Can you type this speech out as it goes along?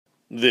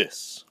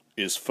This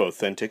is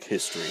Faux-Authentic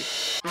History.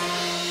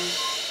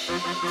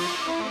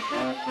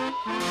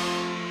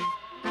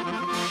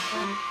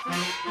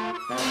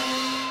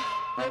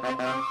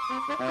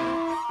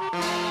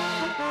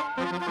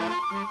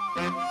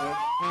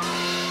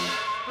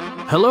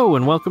 Hello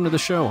and welcome to the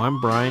show. I'm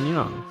Brian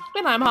Young.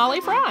 And I'm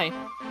Holly Fry.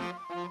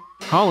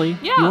 Holly,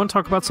 Yeah. You want to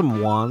talk about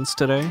some wands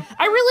today?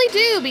 I really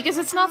do, because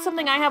it's not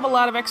something I have a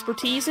lot of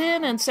expertise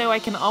in, and so I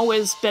can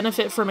always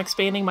benefit from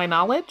expanding my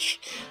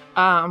knowledge.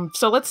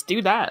 So let's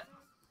do that.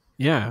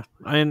 Yeah,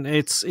 and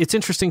it's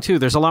interesting too.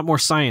 There's a lot more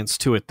science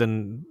to it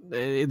than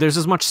there's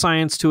as much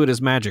science to it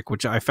as magic,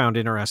 which I found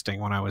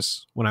interesting when I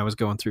was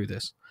going through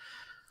this.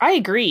 I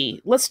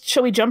agree.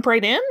 Shall we jump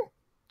right in?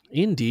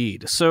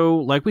 Indeed. So,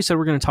 like we said,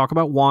 we're going to talk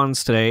about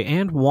wands today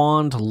and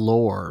wand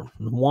lore.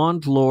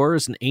 Wand lore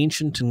is an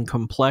ancient and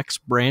complex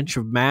branch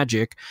of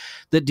magic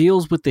that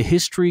deals with the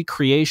history,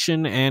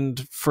 creation,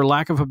 and, for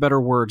lack of a better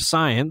word,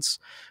 science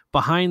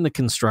behind the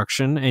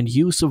construction and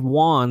use of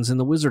wands in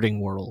the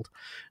wizarding world.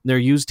 They're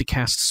used to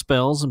cast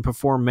spells and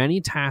perform many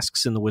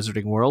tasks in the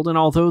wizarding world, and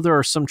although there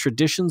are some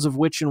traditions of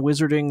witch and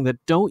wizarding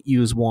that don't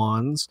use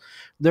wands,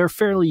 they're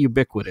fairly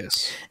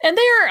ubiquitous. And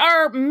there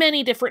are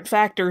many different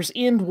factors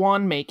in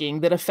wand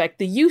making that affect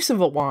the use of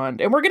a wand,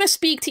 and we're going to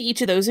speak to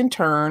each of those in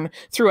turn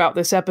throughout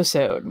this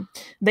episode.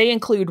 They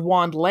include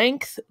wand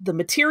length, the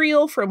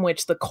material from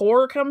which the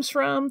core comes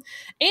from,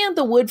 and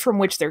the wood from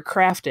which they're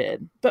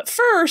crafted. But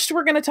first,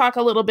 we're going to talk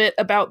a little bit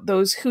about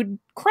those who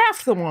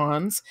craft the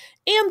wands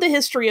and the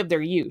history of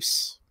their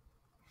use.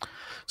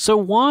 So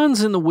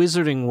wands in the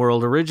wizarding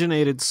world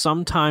originated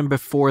sometime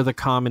before the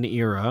Common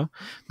Era,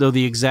 though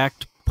the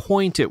exact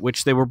point at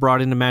which they were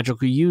brought into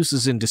magical use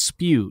is in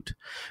dispute.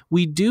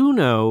 We do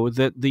know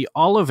that the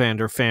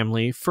Ollivander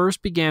family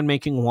first began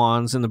making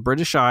wands in the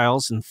British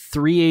Isles in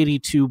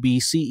 382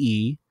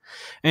 BCE,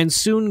 and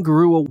soon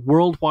grew a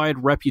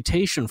worldwide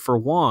reputation for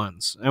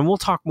wands, and we'll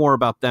talk more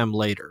about them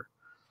later.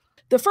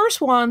 The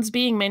first wands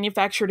being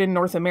manufactured in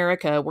North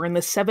America were in the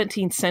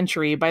 17th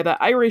century by the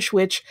Irish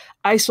witch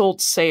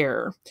Iseult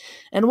Sayre,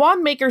 and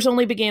wand makers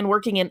only began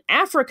working in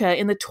Africa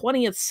in the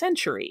 20th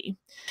century.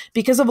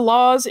 Because of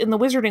laws in the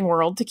wizarding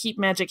world to keep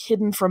magic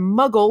hidden from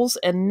muggles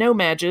and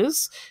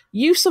no-mages,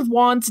 use of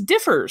wands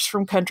differs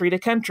from country to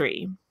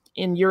country.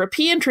 In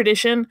European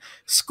tradition,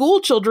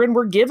 school children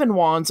were given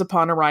wands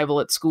upon arrival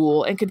at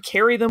school and could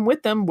carry them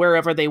with them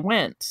wherever they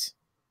went.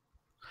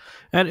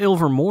 At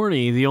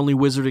Ilvermorny, the only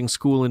wizarding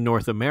school in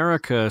North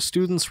America,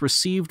 students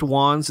received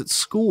wands at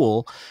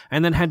school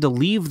and then had to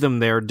leave them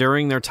there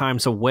during their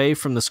times away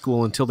from the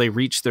school until they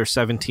reached their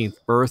 17th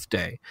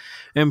birthday.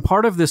 And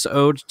part of this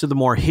owed to the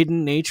more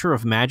hidden nature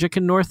of magic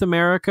in North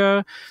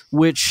America,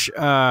 which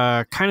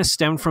kind of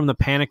stemmed from the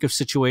panic of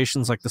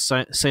situations like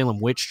the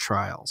Salem witch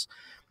trials.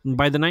 And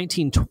by the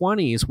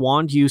 1920s,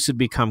 wand use had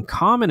become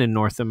common in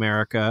North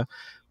America,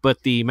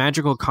 but the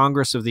Magical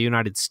Congress of the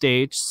United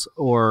States,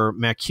 or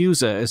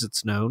MACUSA as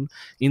it's known,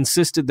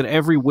 insisted that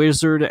every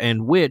wizard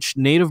and witch,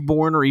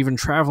 native-born or even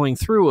traveling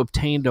through,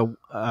 obtained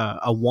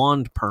a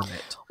wand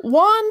permit.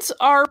 Wands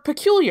are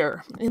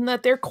peculiar in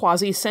that they're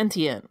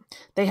quasi-sentient.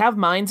 They have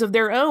minds of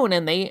their own,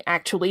 and they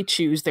actually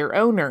choose their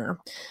owner.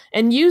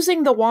 And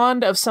using the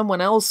wand of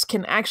someone else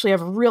can actually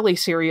have really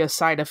serious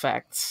side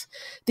effects.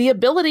 The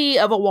ability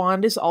of a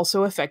wand is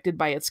also affected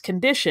by its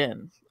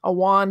condition. A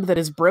wand that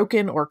is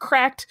broken or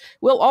cracked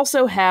will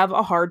also have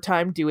a hard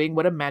time doing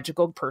what a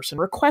magical person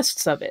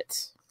requests of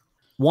it.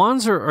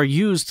 Wands are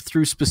used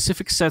through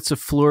specific sets of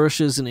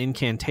flourishes and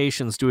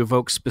incantations to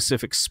evoke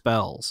specific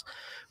spells.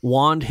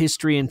 Wand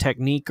history and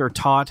technique are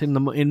taught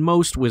in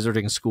most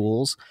wizarding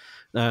schools.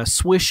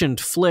 Swish and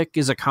flick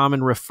is a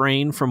common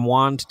refrain from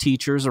wand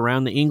teachers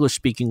around the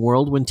English-speaking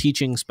world when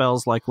teaching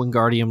spells like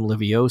Wingardium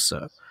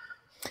Leviosa.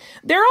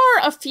 There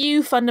are a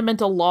few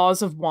fundamental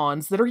laws of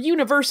wands that are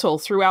universal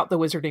throughout the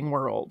wizarding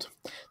world.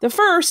 The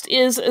first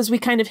is, as we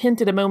kind of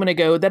hinted a moment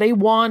ago, that a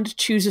wand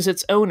chooses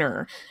its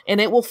owner,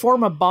 and it will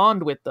form a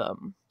bond with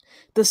them.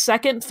 The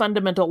second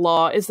fundamental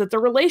law is that the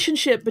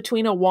relationship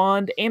between a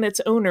wand and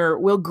its owner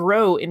will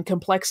grow in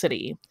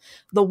complexity.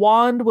 The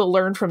wand will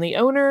learn from the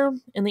owner,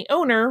 and the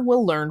owner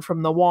will learn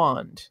from the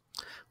wand.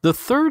 The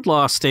third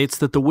law states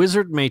that the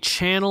wizard may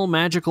channel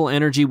magical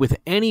energy with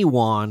any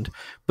wand,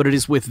 but it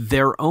is with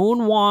their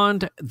own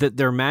wand that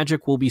their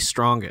magic will be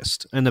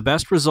strongest, and the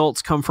best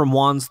results come from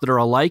wands that are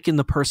alike in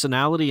the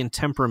personality and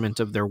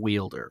temperament of their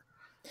wielder.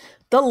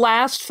 The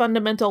last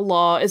fundamental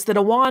law is that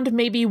a wand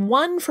may be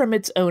won from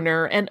its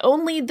owner, and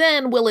only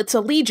then will its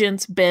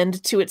allegiance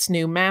bend to its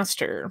new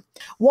master.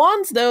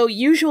 Wands, though,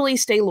 usually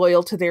stay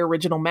loyal to their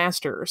original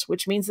masters,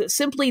 which means that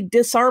simply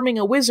disarming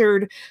a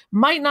wizard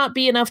might not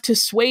be enough to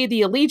sway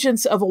the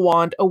allegiance of a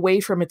wand away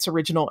from its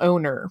original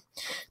owner.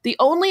 The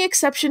only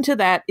exception to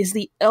that is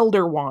the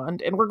Elder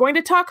Wand, and we're going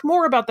to talk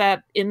more about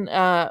that in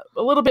a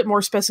little bit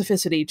more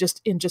specificity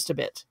in just a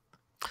bit.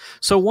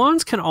 So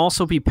wands can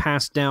also be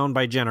passed down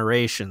by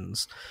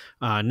generations.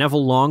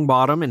 Neville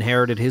Longbottom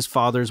inherited his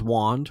father's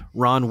wand.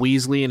 Ron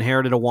Weasley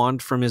inherited a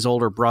wand from his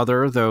older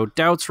brother, though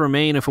doubts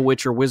remain if a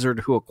witch or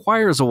wizard who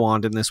acquires a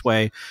wand in this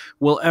way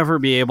will ever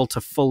be able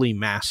to fully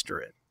master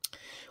it.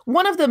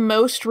 One of the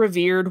most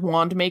revered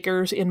wand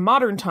makers in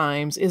modern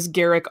times is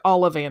Garrick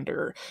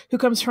Ollivander, who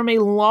comes from a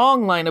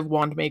long line of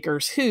wand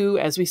makers who,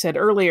 as we said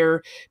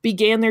earlier,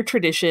 began their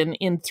tradition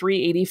in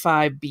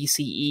 385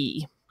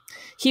 BCE.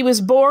 He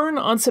was born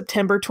on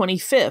September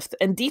 25th,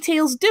 and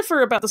details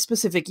differ about the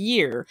specific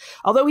year,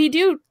 although we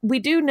do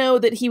know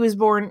that he was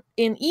born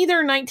in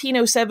either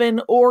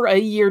 1907 or a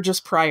year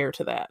just prior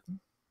to that.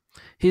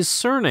 His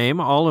surname,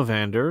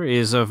 Ollivander,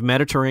 is of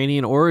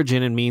Mediterranean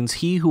origin and means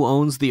he who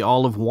owns the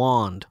olive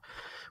wand,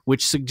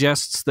 which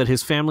suggests that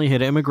his family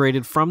had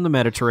emigrated from the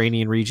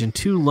Mediterranean region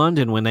to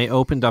London when they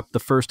opened up the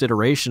first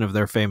iteration of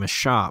their famous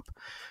shop.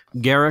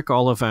 Garrick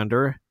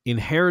Ollivander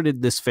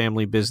inherited this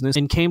family business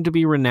and came to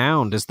be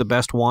renowned as the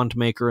best wand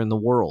maker in the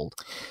world.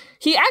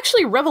 He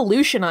actually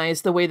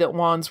revolutionized the way that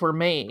wands were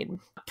made.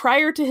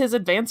 Prior to his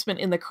advancement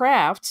in the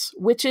crafts,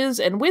 witches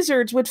and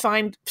wizards would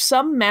find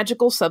some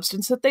magical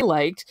substance that they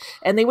liked,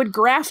 and they would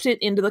graft it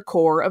into the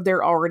core of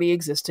their already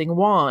existing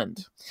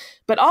wand.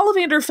 But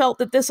Ollivander felt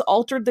that this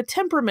altered the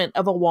temperament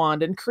of a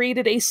wand and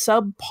created a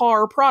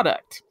subpar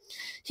product.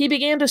 He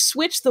began to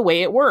switch the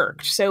way it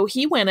worked, so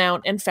he went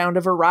out and found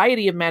a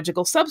variety of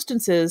magical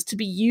substances to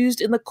be used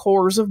in the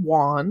cores of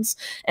wands,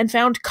 and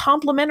found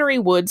complementary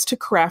woods to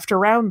craft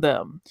around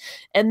them.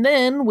 And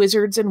then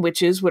wizards and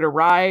witches would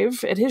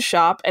arrive at his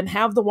shop and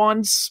have the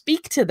wands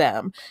speak to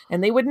them,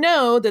 and they would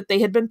know that they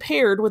had been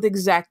paired with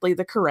exactly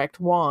the correct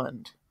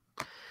wand.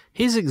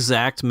 His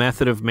exact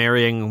method of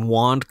marrying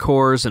wand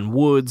cores and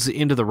woods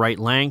into the right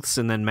lengths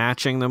and then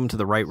matching them to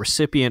the right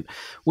recipient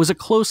was a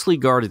closely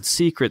guarded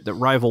secret that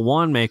rival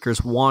wand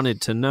makers wanted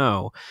to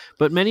know,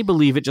 but many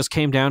believe it just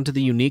came down to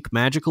the unique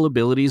magical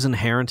abilities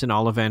inherent in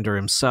Ollivander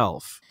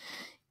himself.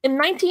 In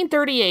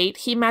 1938,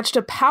 he matched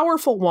a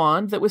powerful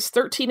wand that was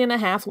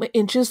 13.5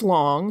 inches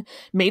long,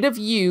 made of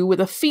yew with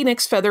a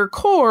phoenix feather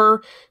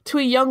core, to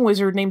a young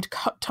wizard named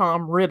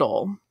Tom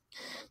Riddle.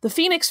 The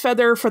phoenix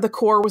feather for the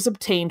core was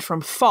obtained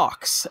from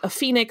Fawkes, a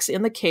phoenix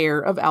in the care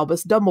of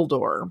Albus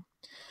Dumbledore.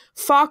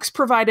 Fawkes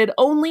provided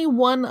only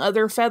one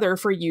other feather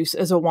for use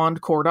as a wand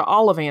core to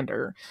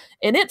Ollivander,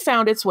 and it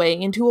found its way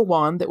into a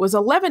wand that was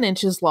 11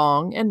 inches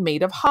long and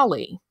made of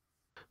holly.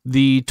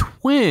 The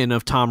twin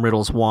of Tom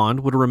Riddle's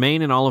wand would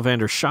remain in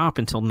Ollivander's shop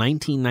until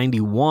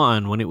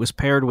 1991, when it was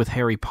paired with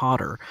Harry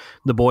Potter,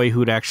 the boy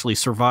who'd actually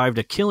survived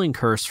a killing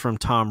curse from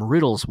Tom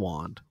Riddle's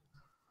wand.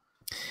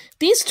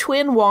 These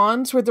twin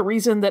wands were the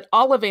reason that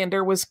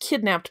Ollivander was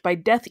kidnapped by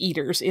Death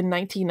Eaters in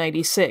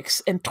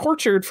 1996 and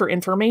tortured for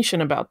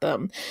information about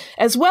them,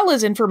 as well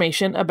as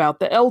information about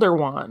the Elder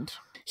Wand.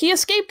 He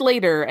escaped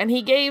later, and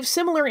he gave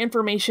similar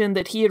information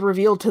that he had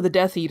revealed to the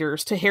Death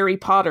Eaters to Harry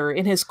Potter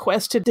in his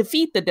quest to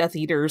defeat the Death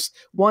Eaters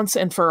once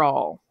and for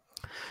all.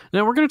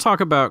 Now we're going to talk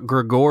about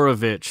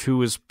Grigorovich,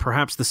 who is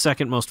perhaps the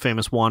second most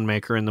famous wand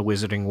maker in the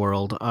wizarding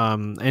world,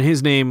 and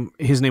his name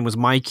was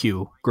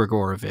Miku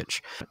Grigorovich.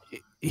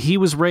 He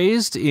was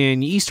raised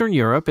in Eastern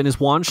Europe, and his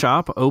wand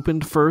shop,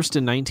 opened first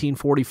in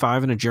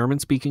 1945 in a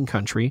German-speaking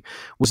country,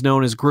 was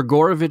known as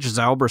Grigorovich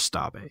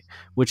Zauberstabe,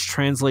 which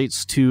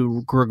translates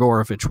to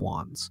Grigorovich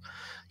wands.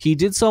 He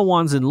did sell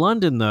wands in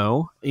London,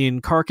 though,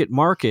 in Carket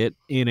Market,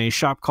 in a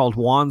shop called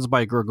Wands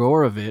by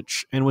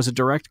Grigorovich, and was a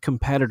direct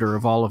competitor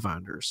of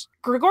Ollivander's.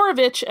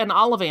 Grigorovich and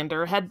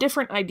Ollivander had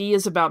different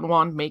ideas about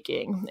wand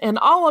making, and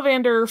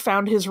Ollivander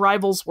found his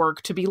rival's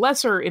work to be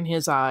lesser in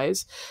his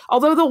eyes,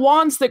 although the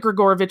wands that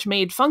Grigorovich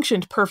made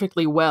functioned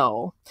perfectly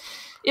well.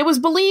 It was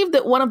believed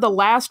that one of the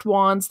last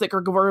wands that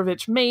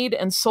Grigorovich made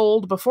and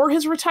sold before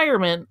his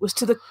retirement was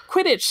to the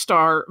Quidditch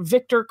star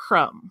Victor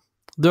Crumb.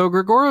 Though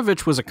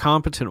Grigorovich was a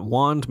competent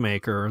wand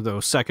maker, though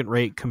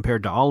second-rate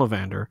compared to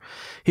Ollivander,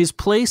 his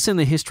place in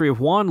the history of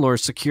wand lore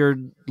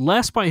secured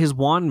less by his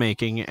wand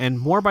making and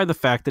more by the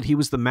fact that he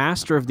was the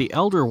master of the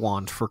Elder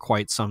Wand for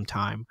quite some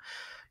time.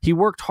 He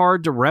worked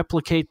hard to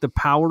replicate the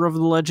power of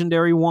the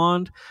legendary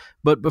wand,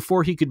 but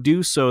before he could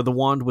do so, the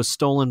wand was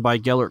stolen by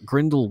Gellert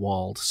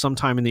Grindelwald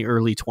sometime in the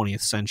early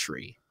 20th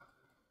century.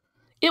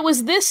 It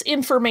was this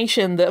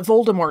information that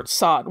Voldemort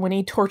sought when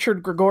he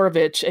tortured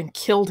Grigorovich and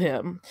killed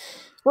him.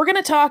 We're going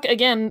to talk,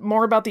 again,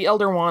 more about the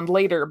Elder Wand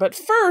later, but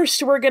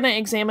first we're going to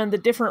examine the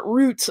different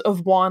roots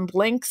of wand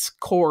lengths,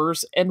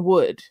 cores, and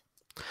wood.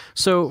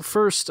 So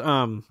first,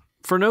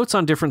 for notes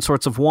on different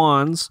sorts of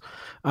wands,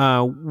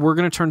 we're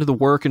going to turn to the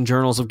work and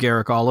journals of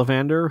Garrick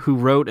Ollivander, who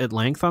wrote at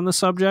length on the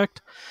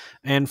subject.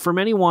 And for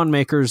many wand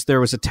makers, there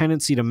was a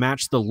tendency to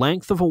match the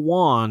length of a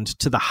wand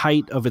to the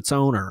height of its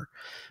owner.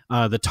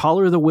 The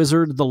taller the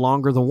wizard, the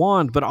longer the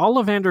wand, but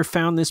Ollivander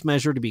found this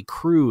measure to be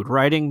crude,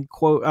 writing,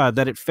 quote,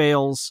 that it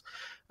fails...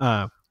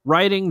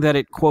 writing that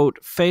it,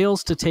 quote,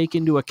 fails to take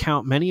into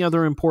account many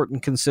other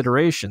important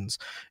considerations.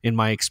 In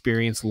my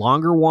experience,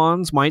 longer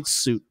wands might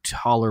suit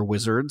taller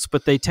wizards,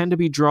 but they tend to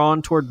be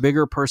drawn toward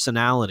bigger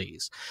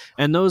personalities,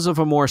 and those of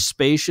a more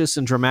spacious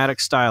and dramatic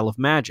style of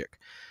magic.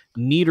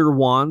 Neater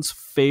wands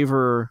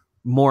favor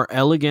more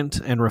elegant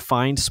and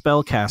refined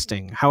spell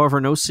casting. However,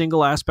 no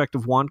single aspect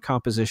of wand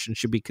composition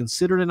should be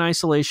considered in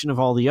isolation of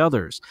all the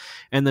others,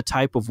 and the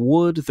type of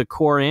wood, the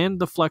core, and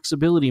the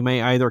flexibility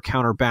may either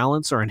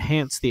counterbalance or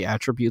enhance the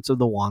attributes of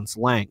the wand's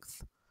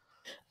length.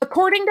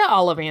 According to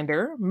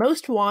Ollivander,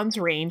 most wands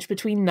range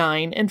between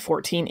 9 and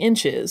 14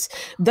 inches,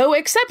 though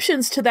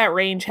exceptions to that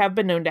range have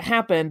been known to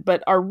happen,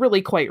 but are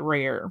really quite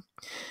rare.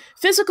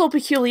 Physical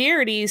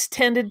peculiarities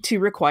tended to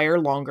require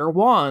longer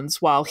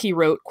wands, while he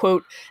wrote,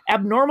 quote,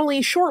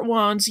 abnormally short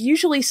wands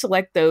usually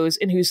select those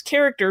in whose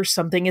character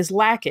something is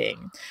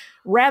lacking,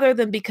 rather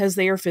than because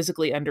they are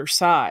physically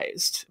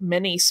undersized.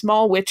 Many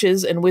small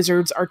witches and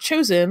wizards are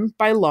chosen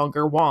by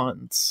longer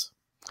wands.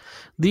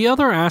 The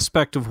other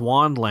aspect of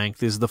wand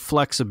length is the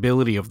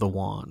flexibility of the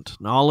wand.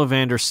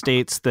 Ollivander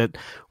states that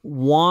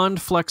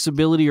wand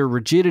flexibility or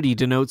rigidity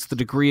denotes the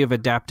degree of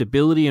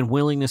adaptability and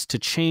willingness to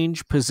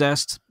change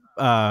possessed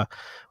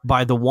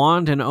by the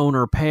wand and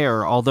owner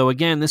pair, although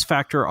again this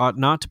factor ought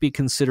not to be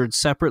considered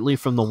separately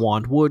from the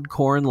wand wood,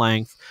 core, and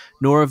length,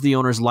 nor of the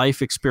owner's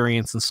life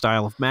experience and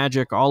style of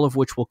magic, all of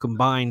which will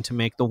combine to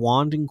make the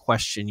wand in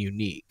question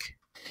unique.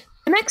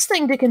 The next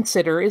thing to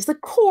consider is the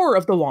core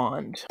of the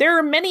wand. There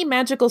are many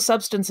magical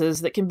substances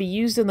that can be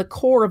used in the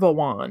core of a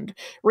wand,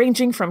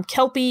 ranging from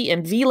kelpie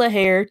and vela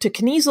hair to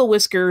Kneazle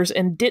whiskers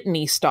and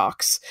dittany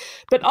stalks.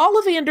 But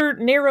Ollivander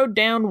narrowed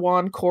down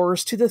wand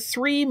cores to the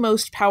 3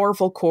 most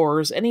powerful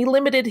cores, and he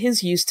limited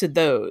his use to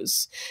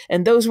those.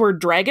 And those were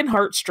dragon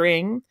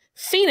heartstring,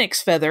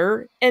 phoenix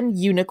feather, and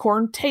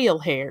unicorn tail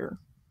hair.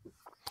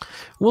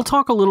 We'll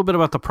talk a little bit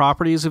about the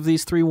properties of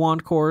these 3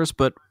 wand cores,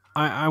 but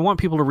I want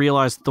people to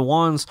realize that the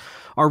wands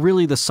are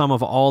really the sum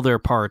of all their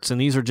parts, and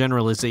these are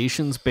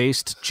generalizations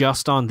based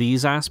just on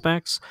these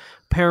aspects.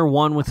 Pair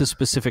one with a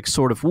specific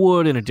sort of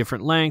wood in a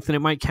different length, and it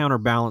might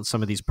counterbalance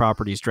some of these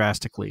properties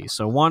drastically.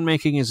 So wand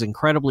making is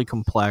incredibly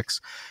complex,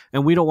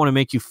 and we don't want to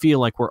make you feel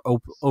like we're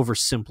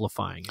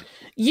oversimplifying it.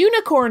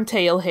 Unicorn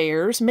tail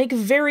hairs make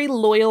very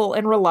loyal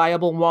and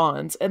reliable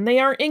wands, and they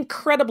are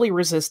incredibly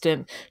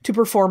resistant to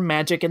perform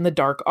magic in the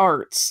dark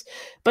arts.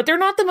 But they're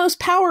not the most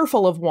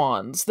powerful of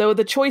wands, though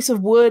the choice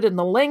of wood and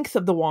the length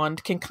of the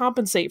wand can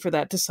compensate for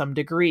that to some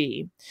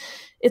degree.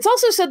 It's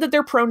also said that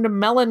they're prone to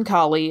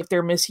melancholy if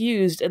they're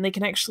misused, and they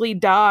can actually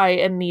die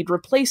and need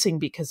replacing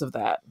because of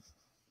that.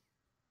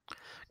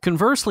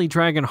 Conversely,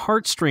 dragon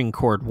heartstring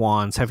cord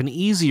wands have an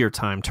easier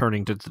time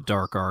turning to the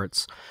dark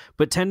arts,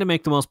 but tend to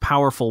make the most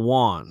powerful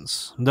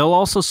wands. They'll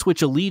also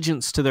switch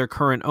allegiance to their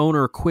current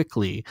owner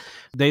quickly.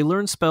 They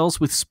learn spells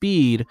with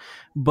speed,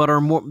 but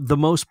are the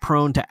most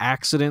prone to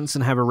accidents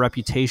and have a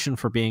reputation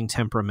for being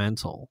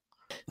temperamental.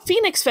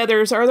 Phoenix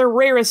feathers are the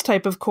rarest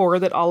type of core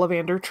that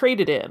Ollivander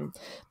traded in.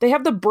 They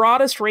have the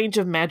broadest range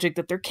of magic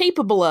that they're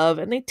capable of,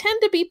 and they tend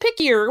to be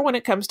pickier when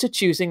it comes to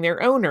choosing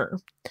their owner.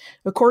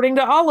 According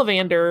to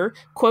Ollivander,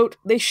 quote,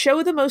 they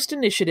show the most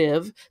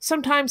initiative,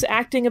 sometimes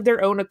acting of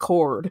their own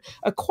accord,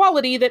 a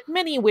quality that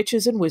many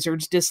witches and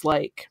wizards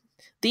dislike.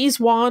 These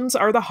wands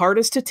are the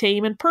hardest to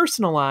tame and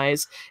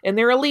personalize, and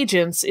their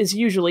allegiance is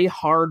usually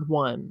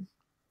hard-won.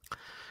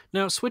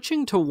 Now,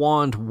 switching to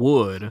wand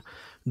wood,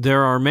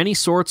 there are many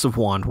sorts of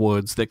wand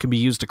woods that can be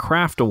used to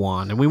craft a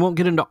wand, and we won't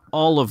get into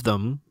all of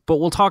them, but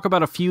we'll talk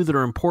about a few that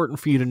are important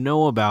for you to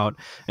know about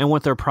and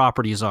what their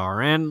properties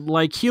are. And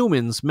like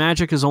humans,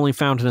 magic is only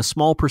found in a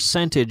small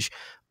percentage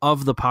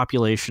of the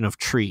population of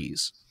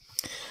trees.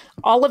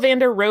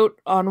 Ollivander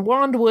wrote on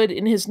wandwood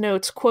in his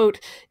notes,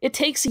 quote, it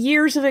takes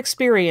years of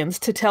experience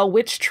to tell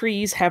which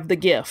trees have the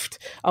gift,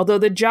 although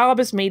the job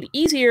is made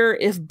easier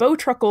if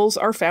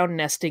bowtruckles are found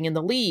nesting in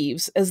the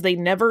leaves, as they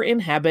never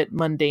inhabit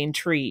mundane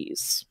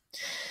trees.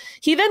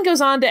 He then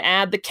goes on to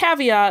add the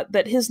caveat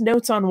that his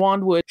notes on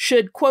wandwood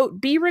should,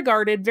 quote, be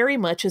regarded very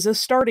much as a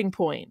starting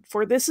point,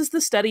 for this is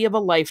the study of a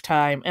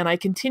lifetime, and I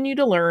continue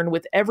to learn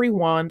with every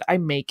wand I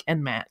make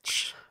and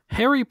match.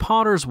 Harry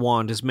Potter's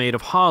wand is made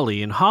of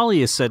holly, and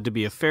holly is said to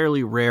be a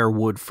fairly rare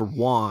wood for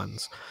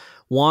wands.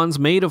 Wands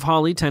made of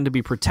holly tend to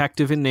be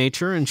protective in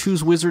nature and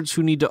choose wizards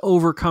who need to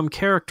overcome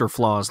character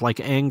flaws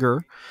like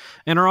anger,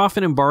 and are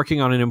often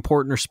embarking on an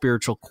important or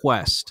spiritual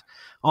quest.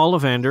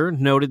 Ollivander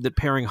noted that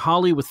pairing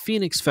holly with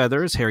phoenix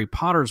feathers, Harry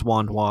Potter's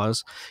wand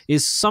was,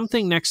 is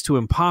something next to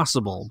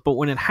impossible, but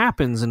when it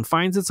happens and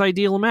finds its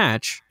ideal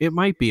match, it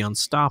might be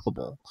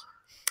unstoppable.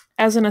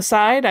 As an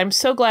aside, I'm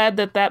so glad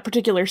that that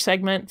particular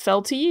segment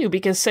fell to you,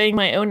 because saying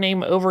my own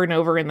name over and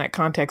over in that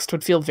context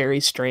would feel very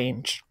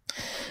strange.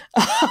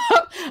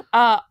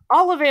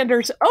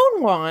 Ollivander's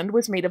own wand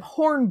was made of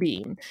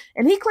hornbeam,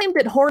 and he claimed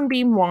that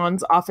hornbeam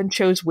wands often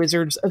chose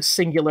wizards of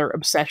singular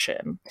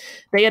obsession.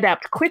 They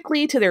adapt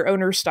quickly to their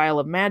owner's style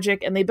of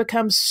magic, and they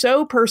become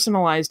so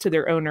personalized to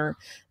their owner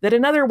that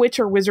another witch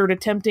or wizard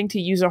attempting to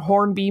use a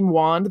hornbeam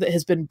wand that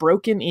has been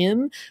broken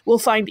in will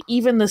find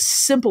even the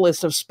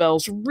simplest of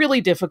spells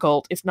really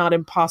difficult, if not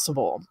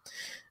impossible.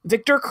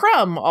 Victor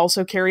Crumb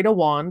also carried a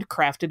wand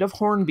crafted of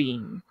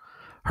hornbeam.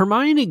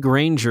 Hermione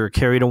Granger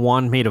carried a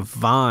wand made of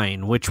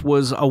vine, which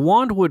was a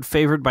wand wood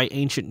favored by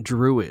ancient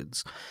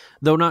druids.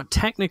 Though not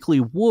technically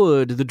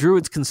wood, the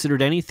druids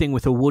considered anything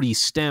with a woody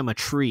stem a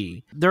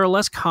tree. They're a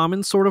less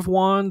common sort of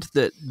wand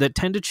that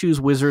tend to choose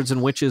wizards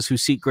and witches who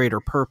seek greater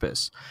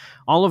purpose.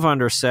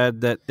 Ollivander said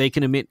that they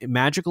can emit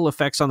magical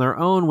effects on their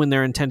own when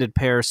their intended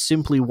pair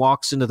simply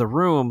walks into the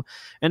room,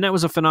 and that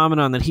was a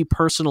phenomenon that he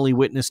personally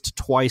witnessed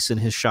twice in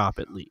his shop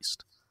at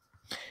least.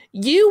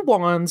 Yew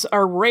wands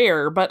are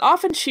rare, but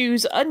often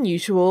choose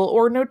unusual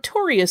or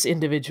notorious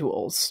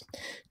individuals.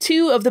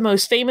 Two of the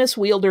most famous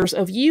wielders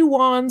of yew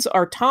wands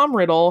are Tom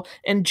Riddle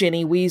and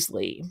Ginny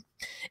Weasley.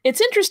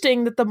 It's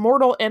interesting that the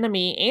mortal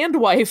enemy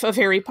and wife of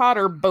Harry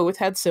Potter both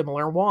had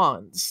similar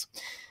wands.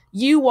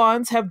 Yew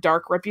wands have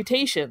dark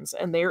reputations,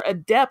 and they're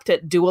adept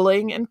at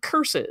dueling and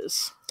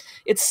curses.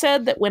 It's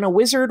said that when a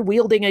wizard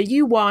wielding a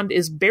yew wand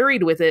is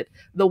buried with it,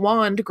 the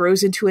wand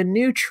grows into a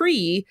new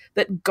tree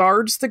that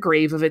guards the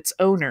grave of its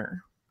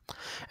owner.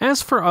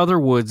 As for other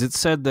woods, it's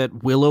said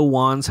that willow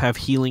wands have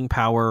healing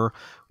power,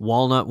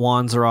 walnut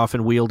wands are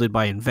often wielded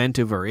by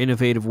inventive or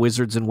innovative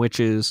wizards and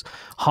witches,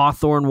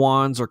 hawthorn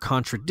wands are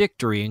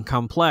contradictory and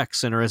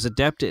complex and are as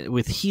adept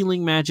with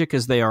healing magic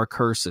as they are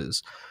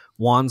curses.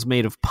 Wands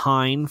made of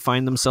pine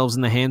find themselves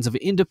in the hands of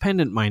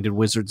independent-minded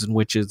wizards and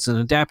witches and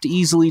adapt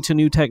easily to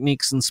new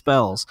techniques and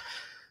spells.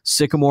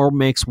 Sycamore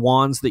makes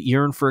wands that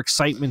yearn for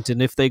excitement,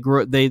 and they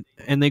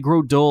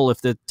grow dull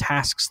if the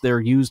tasks they're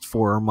used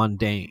for are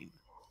mundane.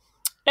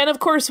 And of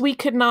course, we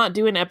could not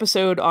do an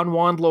episode on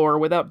wand lore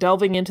without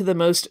delving into the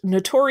most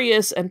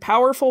notorious and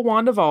powerful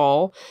wand of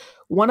all,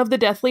 one of the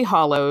Deathly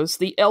Hallows,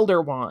 the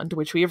Elder Wand,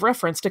 which we have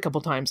referenced a couple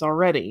times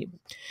already.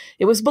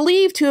 It was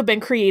believed to have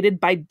been created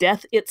by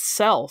Death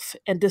itself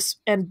and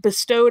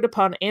bestowed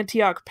upon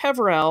Antioch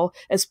Peverell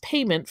as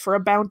payment for a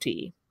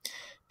bounty.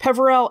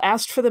 Peverell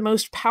asked for the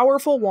most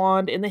powerful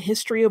wand in the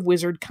history of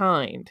wizard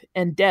kind,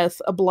 and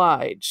Death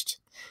obliged.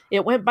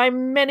 It went by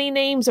many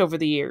names over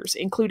the years,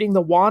 including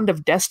the Wand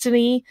of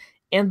Destiny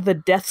and the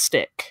Death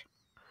Stick.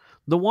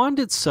 The wand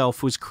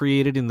itself was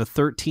created in the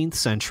 13th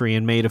century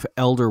and made of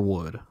elder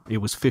wood. It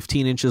was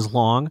 15 inches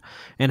long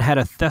and had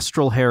a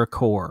thestral hair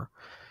core.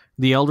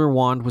 The elder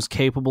wand was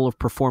capable of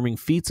performing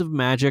feats of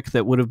magic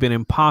that would have been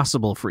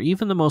impossible for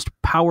even the most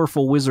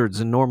powerful wizards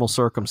in normal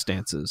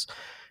circumstances.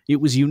 It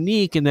was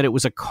unique in that it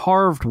was a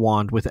carved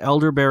wand with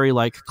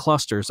elderberry-like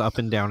clusters up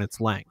and down its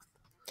length.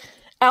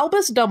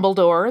 Albus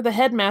Dumbledore, the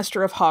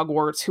headmaster of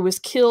Hogwarts, who was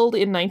killed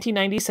in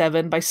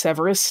 1997 by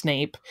Severus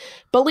Snape,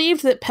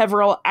 believed that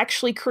Peverell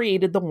actually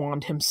created the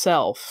wand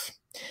himself.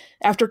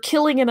 After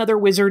killing another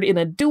wizard in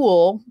a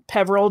duel,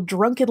 Peverell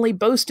drunkenly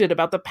boasted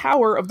about the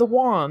power of the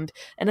wand,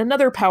 and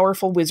another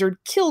powerful wizard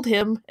killed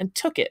him and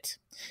took it.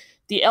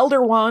 The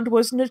Elder Wand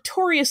was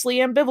notoriously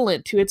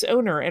ambivalent to its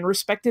owner and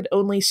respected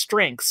only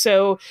strength,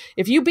 so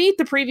if you beat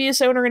the previous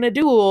owner in a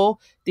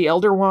duel, the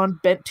Elder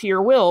Wand bent to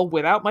your will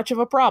without much of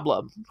a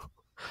problem.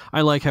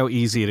 I like how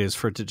easy it is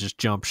for it to just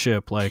jump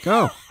ship, like,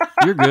 oh,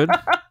 you're good.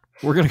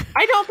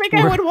 I don't think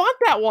I would want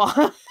that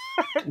wand.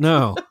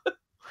 No.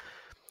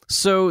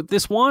 So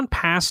this wand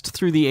passed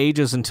through the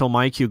ages until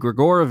Mikhail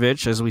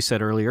Grigorovich, as we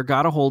said earlier,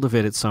 got a hold of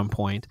it at some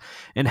point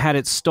and had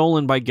it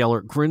stolen by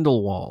Gellert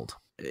Grindelwald.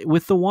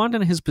 With the wand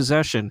in his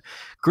possession,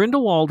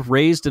 Grindelwald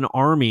raised an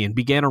army and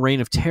began a reign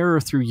of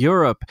terror through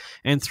Europe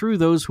and threw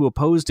those who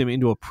opposed him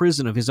into a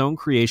prison of his own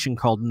creation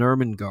called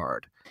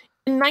Nurmengard.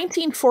 In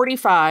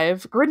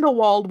 1945,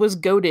 Grindelwald was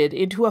goaded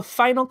into a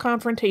final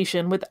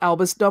confrontation with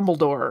Albus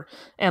Dumbledore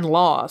and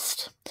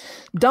lost.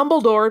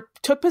 Dumbledore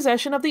took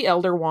possession of the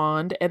Elder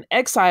Wand and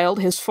exiled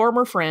his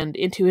former friend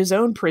into his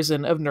own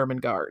prison of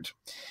Nurmengard.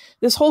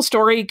 This whole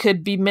story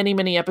could be many,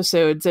 many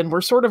episodes, and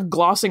we're sort of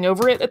glossing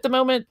over it at the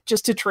moment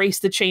just to trace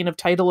the chain of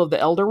title of the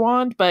Elder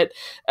Wand, but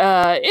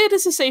it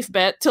is a safe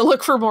bet to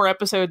look for more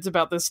episodes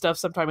about this stuff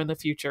sometime in the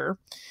future.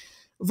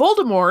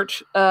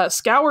 Voldemort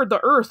scoured the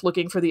earth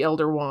looking for the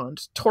Elder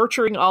Wand,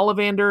 torturing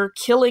Ollivander,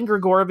 killing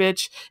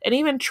Grigorovich, and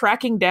even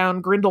tracking down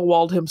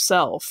Grindelwald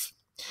himself.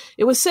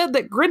 It was said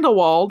that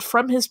Grindelwald,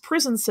 from his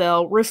prison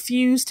cell,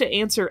 refused to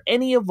answer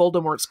any of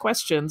Voldemort's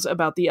questions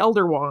about the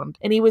Elder Wand,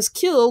 and he was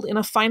killed in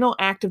a final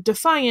act of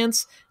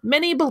defiance,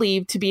 many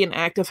believed to be an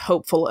act of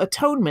hopeful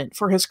atonement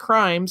for his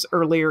crimes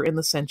earlier in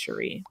the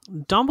century.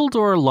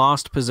 Dumbledore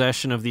lost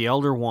possession of the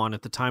Elder Wand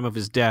at the time of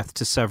his death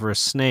to Severus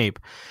Snape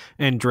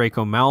and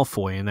Draco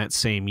Malfoy in that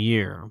same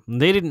year.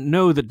 They didn't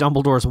know that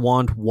Dumbledore's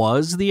wand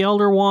was the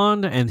Elder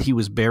Wand, and he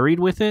was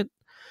buried with it.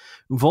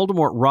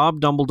 Voldemort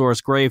robbed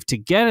Dumbledore's grave to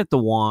get at the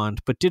wand,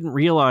 but didn't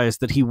realize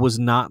that he was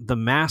not the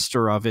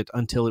master of it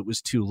until it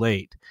was too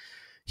late.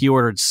 He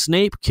ordered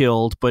Snape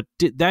killed, but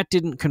that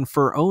didn't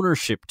confer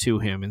ownership to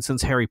him. And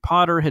since Harry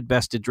Potter had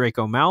bested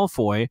Draco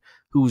Malfoy,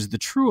 who was the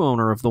true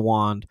owner of the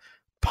wand,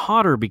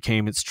 Potter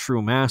became its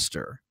true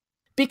master.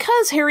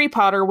 Because Harry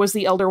Potter was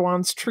the Elder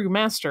Wand's true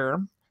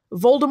master,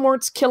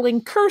 Voldemort's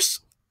killing curse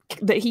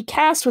that he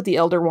cast with the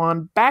Elder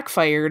Wand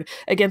backfired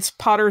against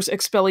Potter's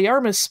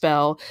Expelliarmus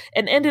spell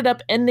and ended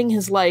up ending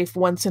his life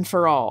once and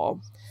for all.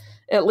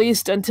 At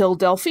least until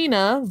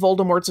Delphina,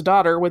 Voldemort's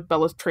daughter with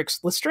Bellatrix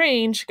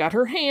Lestrange, got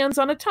her hands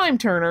on a time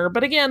turner,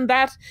 but again,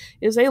 that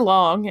is a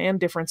long and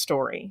different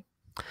story.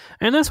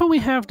 And that's what we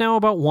have now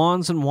about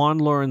wands and wand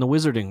lore in the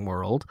wizarding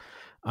world.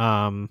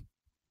 Wands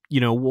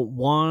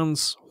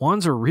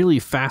are really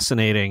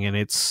fascinating, and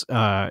it's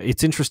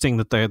interesting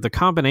that the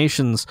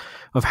combinations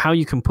of how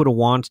you can put a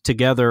wand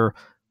together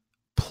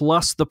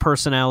plus the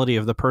personality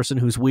of the person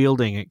who's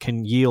wielding it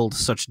can yield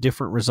such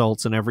different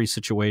results in every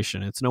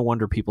situation. It's no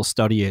wonder people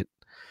study it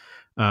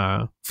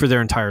for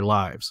their entire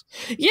lives.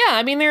 Yeah,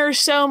 I mean, there are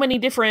so many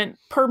different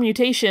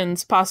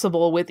permutations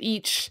possible with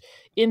each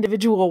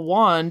individual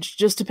wand,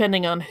 just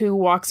depending on who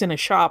walks in a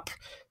shop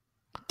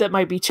that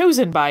might be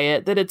chosen by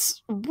it, that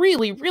it's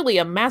really, really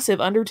a massive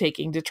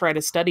undertaking to try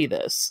to study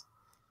this.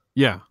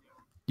 Yeah.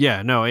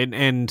 No,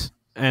 and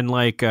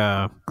like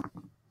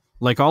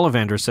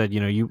Ollivander said,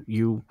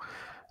 you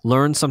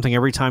learn something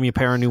every time you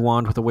pair a new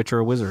wand with a witch or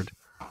a wizard.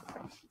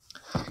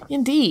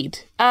 Indeed.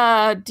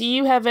 Do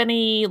you have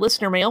any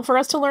listener mail for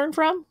us to learn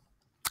from?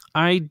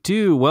 I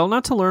do. Well,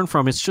 not to learn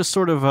from. It's just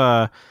sort of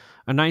a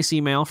nice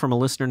email from a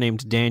listener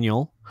named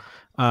Daniel.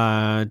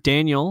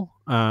 Daniel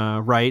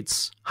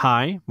writes,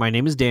 "Hi, my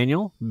name is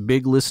Daniel,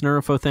 big listener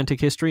of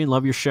Authentic History and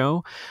love your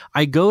show.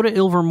 I go to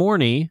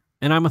Ilvermorny,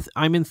 and I'm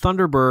in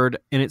Thunderbird,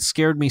 and it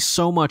scared me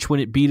so much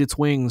when it beat its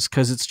wings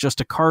because it's just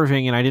a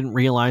carving, and I didn't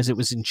realize it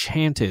was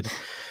enchanted.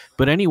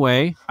 But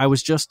anyway, I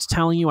was just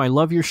telling you I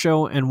love your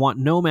show and want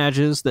no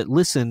mages that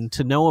listen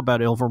to know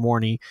about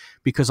Ilvermorny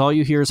because all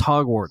you hear is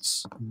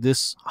Hogwarts.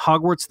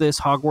 Hogwarts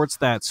this, Hogwarts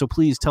that. So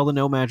please tell the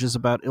no mages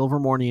about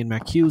Ilvermorny and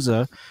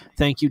Macusa.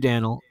 Thank you,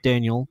 Daniel.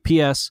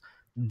 P.S.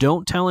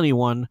 Don't tell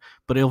anyone,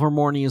 but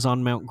Ilvermorny is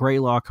on Mount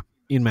Greylock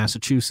in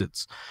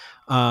Massachusetts."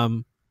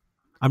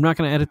 I'm not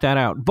going to edit that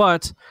out,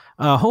 but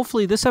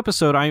hopefully this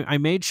episode, I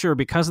made sure,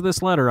 because of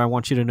this letter, I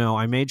want you to know,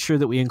 I made sure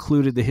that we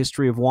included the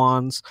history of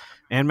wands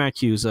and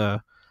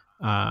Macusa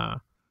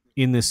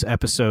in this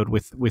episode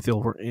with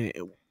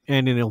in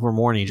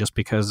Ilvermorny, just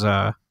because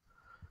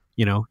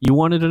you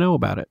wanted to know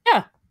about it.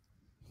 Yeah,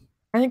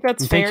 I think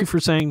that's fair. Thank you for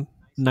saying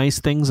nice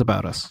things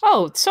about us.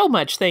 Oh, so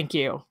much. Thank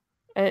you.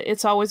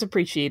 It's always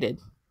appreciated.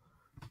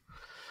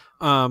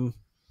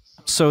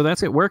 So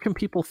that's it. Where can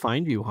people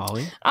find you,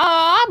 Holly?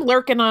 I'm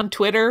lurking on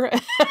Twitter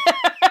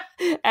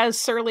as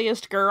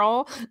Surliest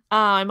Girl.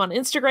 I'm on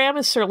Instagram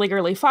as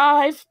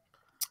SurlyGirly5.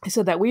 I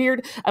said that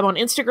weird. I'm on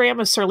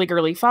Instagram as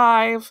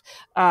SurlyGirly5.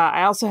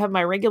 I also have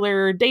my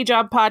regular day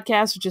job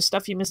podcast, which is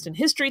Stuff You Missed in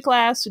History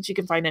Class, which you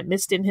can find at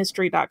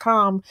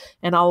missedinhistory.com.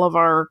 And all of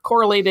our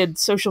correlated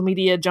social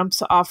media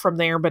jumps off from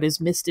there, but is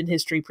Missed in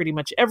History pretty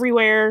much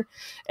everywhere.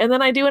 And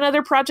then I do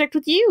another project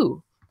with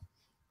you.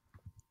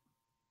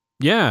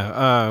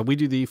 Yeah, we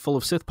do the Full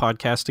of Sith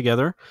podcast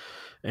together,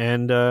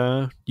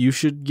 and you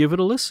should give it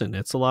a listen.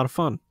 It's a lot of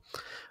fun.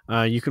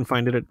 You can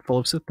find it at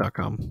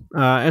fullofsith.com.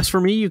 As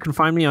for me, you can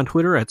find me on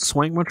Twitter at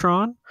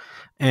Swankmatron,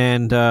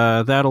 and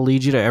that'll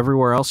lead you to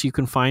everywhere else you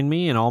can find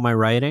me and all my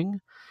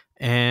writing.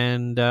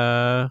 And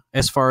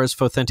as far as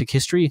Authentic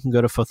History, you can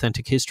go to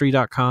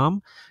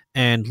authentichistory.com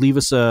and leave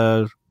us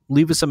a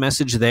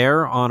message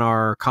there on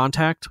our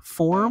contact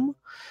form.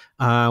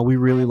 We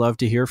really love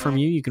to hear from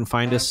you. You can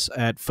find us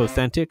at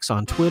Fothentics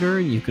on Twitter.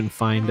 You can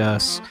find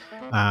us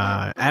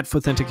at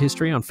Fothentic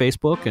History on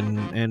Facebook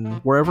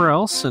and wherever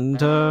else.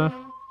 And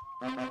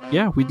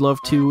yeah, we'd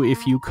love to,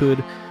 if you could,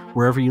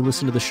 wherever you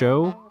listen to the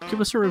show, give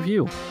us a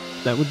review.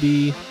 That would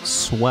be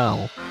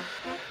swell.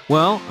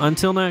 Well,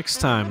 until next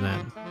time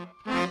then.